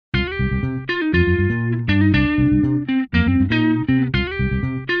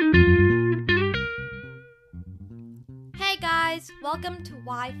welcome to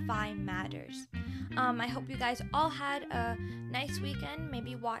Wi-Fi Matters. I hope you guys all had a nice weekend,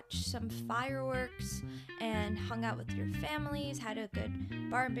 maybe watched some fireworks and hung out with your families, had a good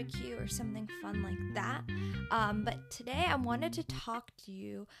barbecue or something fun like that. But today I wanted to talk to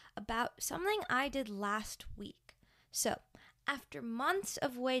you about something I did last week. So, after months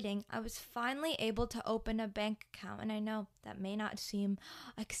of waiting, I was finally able to open a bank account, and I know that may not seem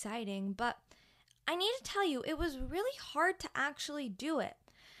exciting, but I need to tell you, it was really hard to actually do it.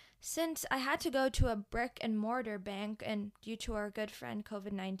 Since I had to go to a brick and mortar bank, and due to our good friend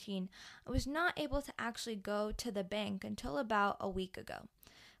COVID-19, I was not able to actually go to the bank until about a week ago.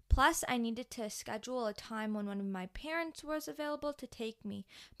 Plus, I needed to schedule a time when one of my parents was available to take me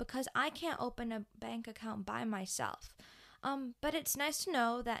because I can't open a bank account by myself. But it's nice to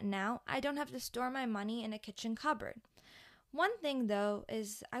know that now I don't have to store my money in a kitchen cupboard. One thing, though,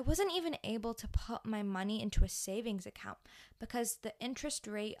 is I wasn't even able to put my money into a savings account because the interest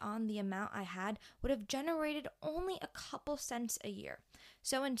rate on the amount I had would have generated only a couple cents a year.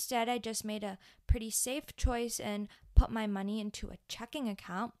 So instead, I just made a pretty safe choice and put my money into a checking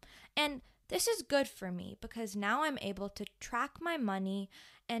account. And this is good for me because now I'm able to track my money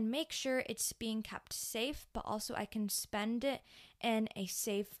and make sure it's being kept safe, but also I can spend it in a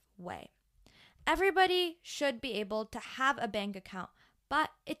safe way. Everybody should be able to have a bank account,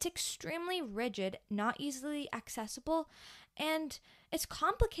 but it's extremely rigid, not easily accessible, and it's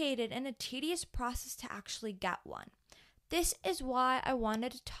complicated and a tedious process to actually get one. This is why I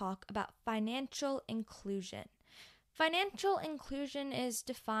wanted to talk about financial inclusion. Financial inclusion is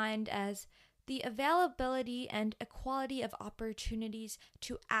defined as the availability and equality of opportunities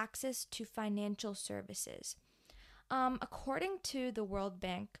to access to financial services. According to the World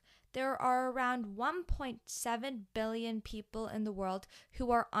Bank, there are around 1.7 billion people in the world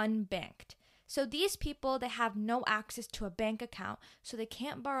who are unbanked. So these people, they have no access to a bank account, so they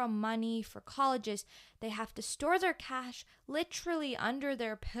can't borrow money for colleges. They have to store their cash literally under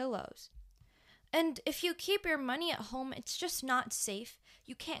their pillows. And if you keep your money at home, it's just not safe.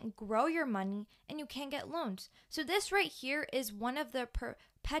 You can't grow your money and you can't get loans. So this right here is one of the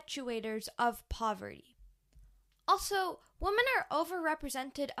perpetuators of poverty. Also, women are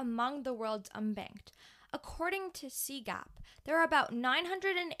overrepresented among the world's unbanked. According to CGAP, there are about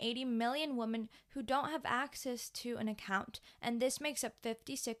 980 million women who don't have access to an account, and this makes up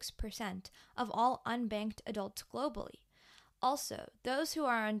 56% of all unbanked adults globally. Also, those who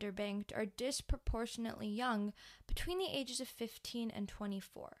are underbanked are disproportionately young, between the ages of 15 and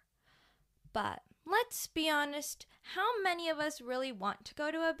 24. But let's be honest, how many of us really want to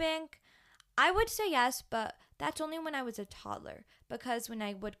go to a bank? I would say yes, but that's only when I was a toddler, because when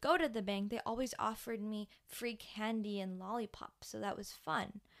I would go to the bank, they always offered me free candy and lollipops, so that was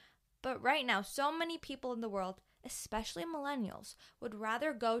fun. But right now, so many people in the world, especially millennials, would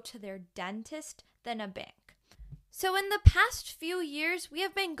rather go to their dentist than a bank. So in the past few years, we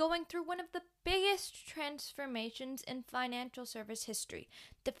have been going through one of the biggest transformations in financial service history,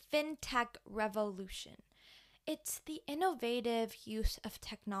 the FinTech revolution. It's the innovative use of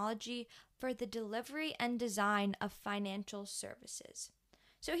technology for the delivery and design of financial services.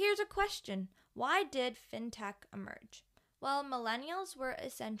 So here's a question. Why did FinTech emerge? Well, millennials were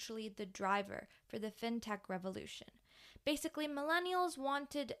essentially the driver for the FinTech revolution. Basically, millennials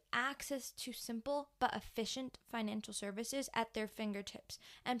wanted access to simple but efficient financial services at their fingertips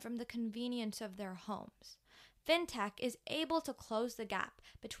and from the convenience of their homes. FinTech is able to close the gap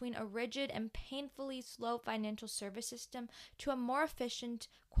between a rigid and painfully slow financial service system to a more efficient,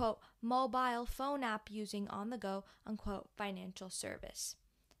 quote, mobile phone app using on-the-go, unquote, financial service.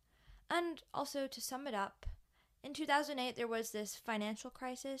 And also, to sum it up, in 2008, there was this financial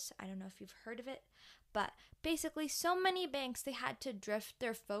crisis. I don't know if you've heard of it, but basically so many banks, they had to drift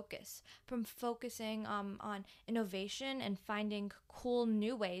their focus from focusing on innovation and finding cool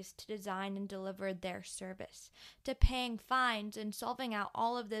new ways to design and deliver their service, to paying fines and solving out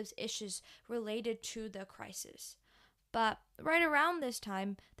all of those issues related to the crisis. But right around this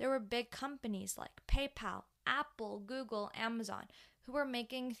time, there were big companies like PayPal, Apple, Google, Amazon, who were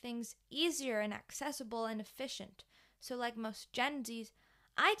making things easier and accessible and efficient. So like most Gen Zs,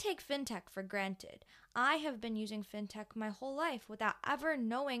 I take FinTech for granted. I have been using FinTech my whole life without ever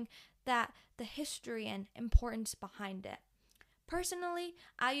knowing that the history and importance behind it. Personally,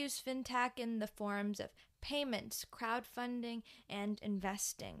 I use FinTech in the forms of payments, crowdfunding, and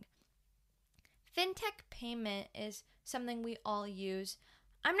investing. FinTech payment is something we all use.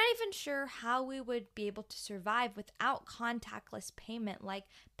 I'm not even sure how we would be able to survive without contactless payment like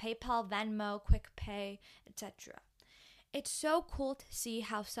PayPal, Venmo, QuickPay, etc. It's so cool to see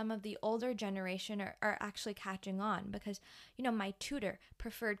how some of the older generation are actually catching on because, my tutor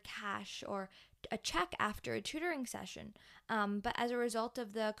preferred cash or a check after a tutoring session. But as a result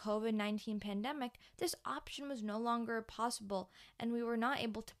of the COVID-19 pandemic, this option was no longer possible and we were not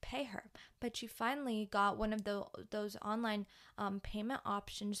able to pay her. But she finally got one of those online payment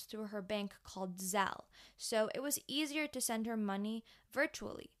options through her bank called Zelle. So it was easier to send her money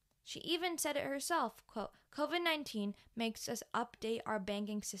virtually. She even said it herself, quote, "COVID-19 makes us update our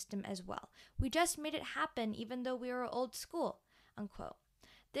banking system as well. We just made it happen even though we were old school," unquote.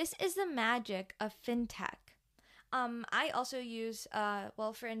 This is the magic of FinTech. I also use,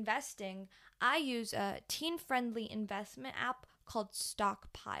 for investing, I use a teen-friendly investment app called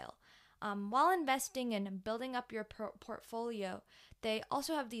Stockpile. While investing and building up your portfolio, they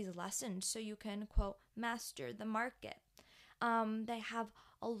also have these lessons so you can, quote, "master the market." They have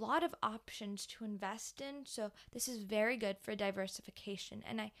a lot of options to invest in, so this is very good for diversification.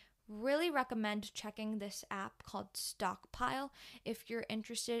 And I really recommend checking this app called Stockpile if you're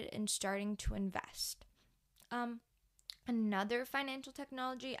interested in starting to invest. Another financial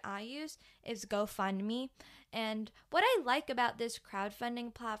technology I use is GoFundMe. And what I like about this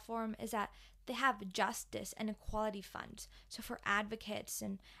crowdfunding platform is that they have justice and equality funds. So for advocates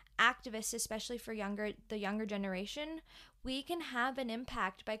and activists, especially for the younger generation, we can have an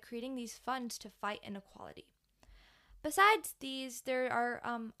impact by creating these funds to fight inequality. Besides these, there are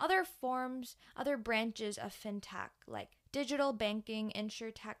other branches of FinTech like digital banking,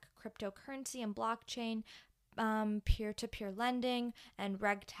 insurtech, cryptocurrency and blockchain, peer-to-peer lending, and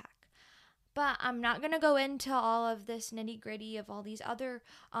RegTech. But I'm not going to go into all of this nitty-gritty of all these other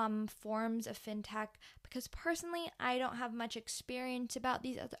forms of FinTech because personally I don't have much experience about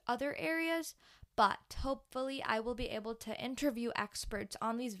these other areas, but hopefully I will be able to interview experts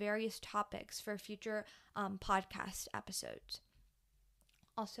on these various topics for future podcast episodes.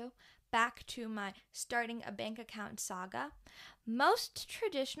 Also, back to my starting a bank account saga. Most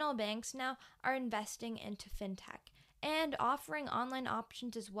traditional banks now are investing into FinTech and offering online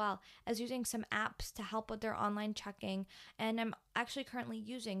options as well as using some apps to help with their online checking. And I'm actually currently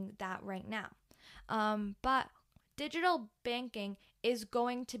using that right now. But digital banking is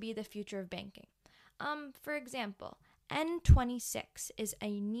going to be the future of banking. For example, N26 is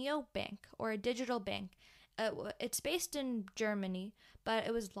a neobank or a digital bank. It's based in Germany, but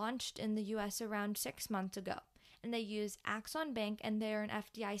it was launched in the US around 6 months ago. And they use Axon Bank and they're an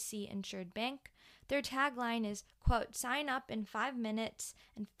FDIC insured bank. Their tagline is, quote, "sign up in 5 minutes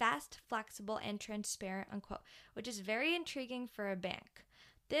and fast, flexible, and transparent," unquote, which is very intriguing for a bank.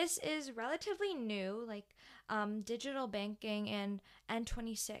 This is relatively new, like digital banking and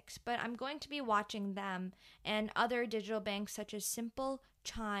N26, but I'm going to be watching them and other digital banks such as Simple,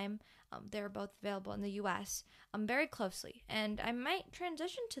 Chime, they're both available in the US, very closely, and I might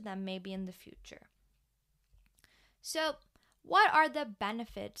transition to them maybe in the future. So, what are the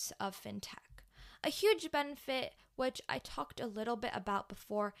benefits of FinTech? A huge benefit, which I talked a little bit about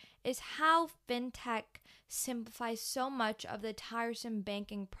before, is how FinTech simplifies so much of the tiresome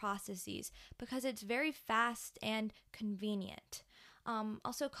banking processes because it's very fast and convenient.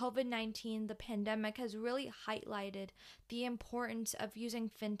 Also, COVID-19, the pandemic, has really highlighted the importance of using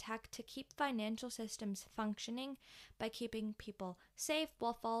FinTech to keep financial systems functioning by keeping people safe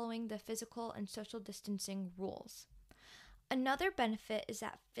while following the physical and social distancing rules. Another benefit is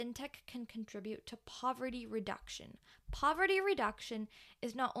that FinTech can contribute to poverty reduction. Poverty reduction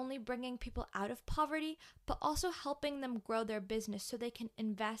is not only bringing people out of poverty, but also helping them grow their business so they can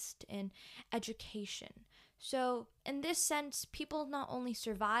invest in education. So, in this sense, people not only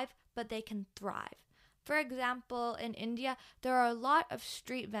survive, but they can thrive. For example, in India, there are a lot of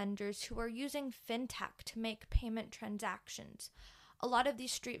street vendors who are using FinTech to make payment transactions. A lot of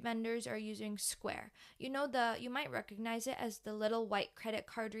these street vendors are using Square. You might recognize it as the little white credit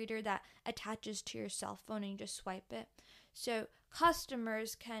card reader that attaches to your cell phone and you just swipe it. So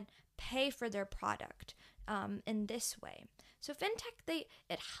customers can pay for their product in this way. So FinTech,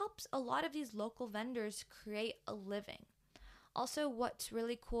 it helps a lot of these local vendors create a living. Also, what's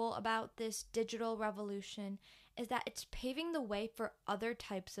really cool about this digital revolution is that it's paving the way for other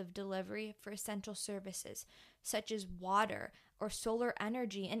types of delivery for essential services, such as water or solar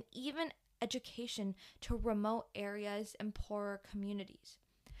energy, and even education to remote areas and poorer communities.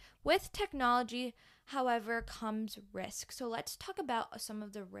 With technology, however, comes risk. So let's talk about some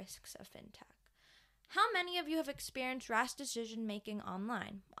of the risks of FinTech. How many of you have experienced rash decision making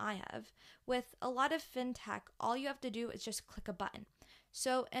online? I have. With a lot of FinTech, all you have to do is just click a button.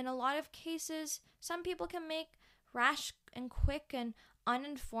 So in a lot of cases, some people can make rash and quick and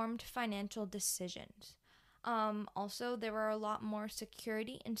uninformed financial decisions. Also, there are a lot more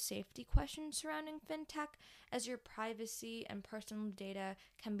security and safety questions surrounding FinTech, as your privacy and personal data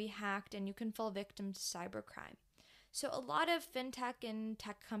can be hacked and you can fall victim to cybercrime. So a lot of FinTech and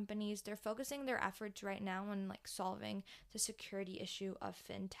tech companies, they're focusing their efforts right now on solving the security issue of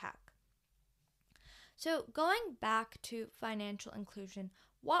FinTech. So going back to financial inclusion,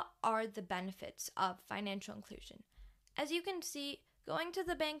 what are the benefits of financial inclusion? As you can see, going to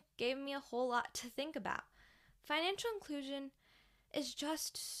the bank gave me a whole lot to think about. Financial inclusion is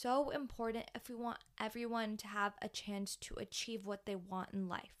just so important if we want everyone to have a chance to achieve what they want in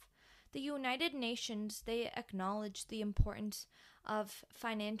life. The United Nations, they acknowledge the importance of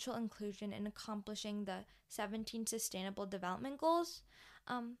financial inclusion in accomplishing the 17 Sustainable Development Goals.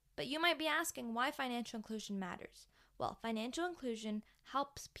 But you might be asking why financial inclusion matters. Well, financial inclusion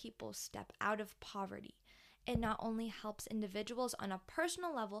helps people step out of poverty. It not only helps individuals on a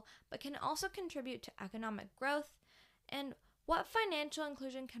personal level, but can also contribute to economic growth. And what financial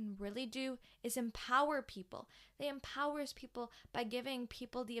inclusion can really do is empower people. It empowers people by giving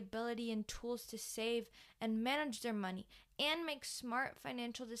people the ability and tools to save and manage their money and make smart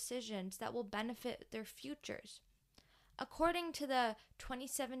financial decisions that will benefit their futures. According to the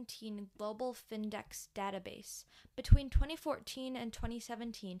 2017 Global FinTech database, between 2014 and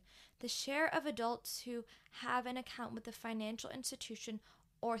 2017, the share of adults who have an account with a financial institution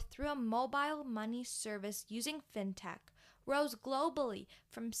or through a mobile money service using FinTech rose globally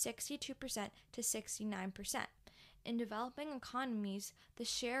from 62% to 69%. In developing economies, the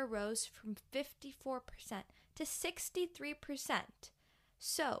share rose from 54% to 63%.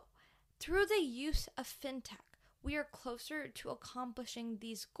 So, through the use of FinTech, we are closer to accomplishing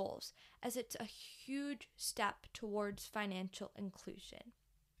these goals, as it's a huge step towards financial inclusion.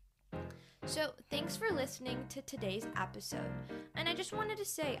 So, thanks for listening to today's episode. And I just wanted to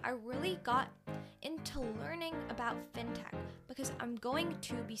say, I really got into learning about FinTech because I'm going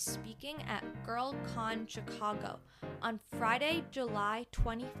to be speaking at GirlCon Chicago on Friday, July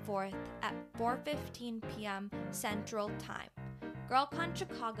 24th at 4:15 p.m. Central Time. GirlCon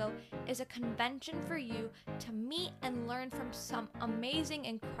Chicago is a convention for you to meet and learn from some amazing,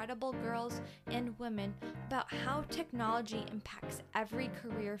 incredible girls and women about how technology impacts every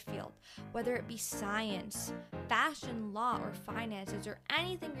career field, whether it be science, fashion, law, or finances, or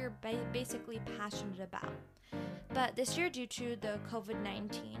anything you're basically passionate about. But this year, due to the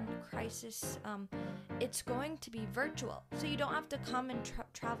COVID-19 crisis, it's going to be virtual. So you don't have to come and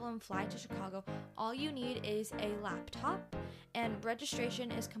travel and fly to Chicago. All you need is a laptop, and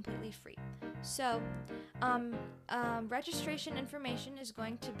registration is completely free. So registration information is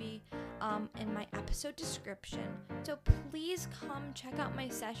going to be in my episode description. So please come check out my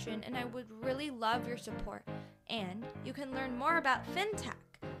session, and I would really love your support. And you can learn more about FinTech.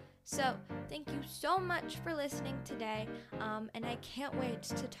 So thank you so much for listening today, and I can't wait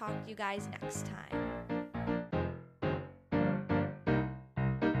to talk to you guys next time.